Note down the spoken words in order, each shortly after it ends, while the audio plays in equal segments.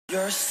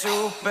You're a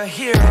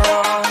superhero.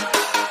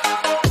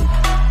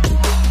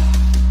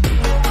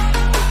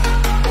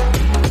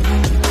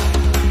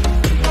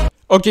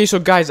 Okay, so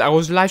guys, I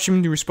was live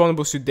streaming the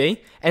Respawnables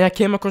today, and I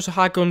came across a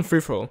hack on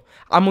free-for-all.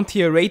 I'm on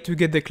tier 8 to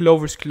get the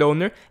Clover's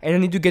Cloner, and I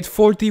need to get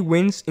 40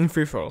 wins in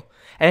free-for-all.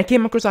 And I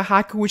came across a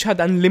hacker which had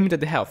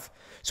unlimited health.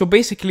 So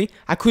basically,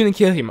 I couldn't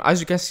kill him, as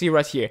you can see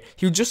right here.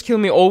 He would just kill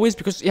me always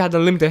because he had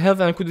unlimited health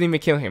and I couldn't even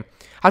kill him.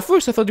 At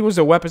first I thought it was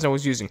the weapons I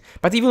was using,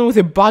 but even with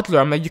a butler,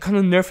 I'm like, you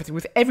cannot nerf it.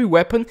 With every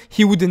weapon,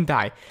 he wouldn't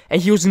die. And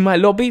he was in my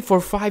lobby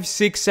for 5,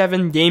 6,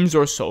 7 games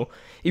or so.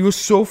 It was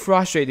so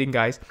frustrating,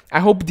 guys. I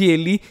hope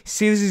DLE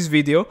sees this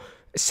video.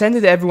 Send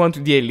it everyone to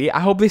DLE.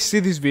 I hope they see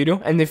this video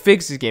and they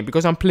fix this game,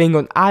 because I'm playing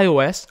on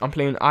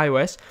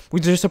iOS.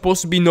 Which there's supposed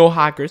to be no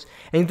hackers.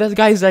 And that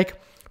guy is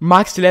like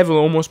max level,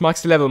 almost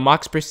max level,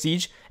 max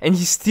prestige, and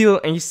he's still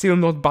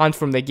not banned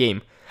from the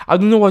game. I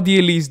don't know what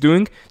DLE is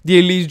doing.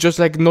 DLE is just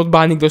like not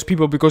banning those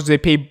people because they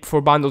pay for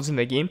bundles in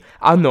the game.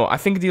 I don't know. I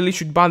think DLE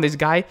should ban this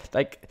guy.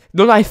 Like,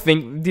 don't I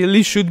think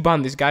DLE should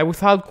ban this guy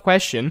without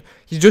question.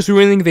 He's just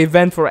ruining the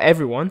event for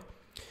everyone.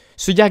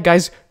 So yeah,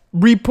 guys,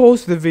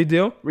 repost the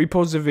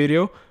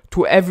video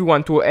to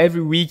everyone, to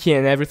every wiki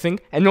and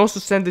everything, and also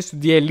send this to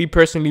DLE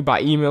personally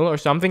by email or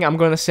something. I'm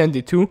gonna send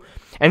it too,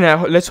 and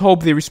let's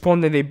hope they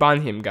respond and they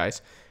ban him,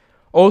 guys.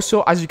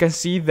 Also, as you can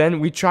see, then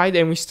we tried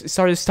and we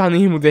started stunning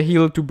him with the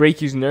heal to break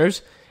his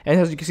nerves. And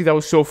as you can see, that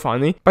was so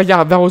funny. But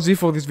yeah, that was it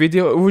for this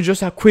video. It was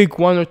just a quick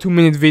 1 or 2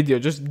 minute video.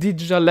 Just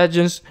Digital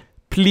Legends,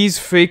 please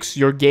fix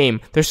your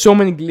game. There's so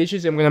many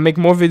glitches. I'm gonna make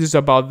more videos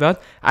about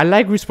that. I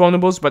like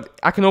Respawnables, but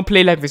I cannot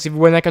play like this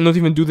when I cannot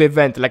even do the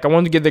event. Like, I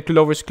want to get the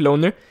Clover's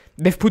Cloner.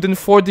 They've put in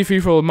 40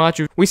 free-for-all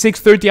matches. We take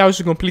 30 hours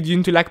to complete. You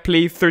need to like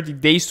play 30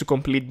 days to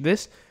complete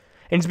this.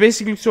 And it's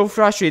basically so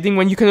frustrating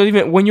when you cannot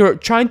even, when you're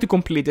trying to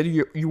complete it,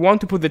 you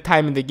want to put the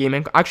time in the game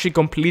and actually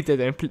complete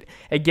it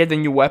and get a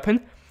new weapon.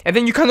 And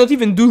then you cannot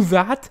even do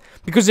that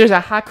because there's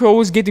a hacker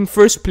always getting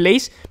first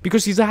place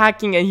because he's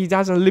hacking and he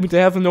has unlimited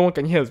health and no one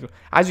can help him.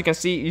 As you can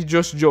see, it's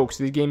just jokes.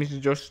 This game is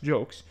just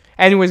jokes.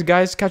 Anyways,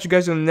 guys, catch you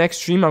guys on the next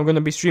stream. I'm gonna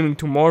be streaming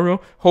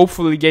tomorrow,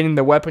 hopefully getting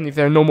the weapon if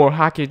there are no more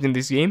hackers in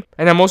this game.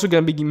 And I'm also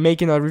gonna be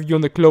making a review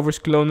on the Clover's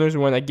Cloners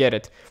when I get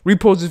it.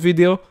 Repost this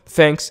video.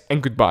 Thanks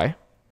and goodbye.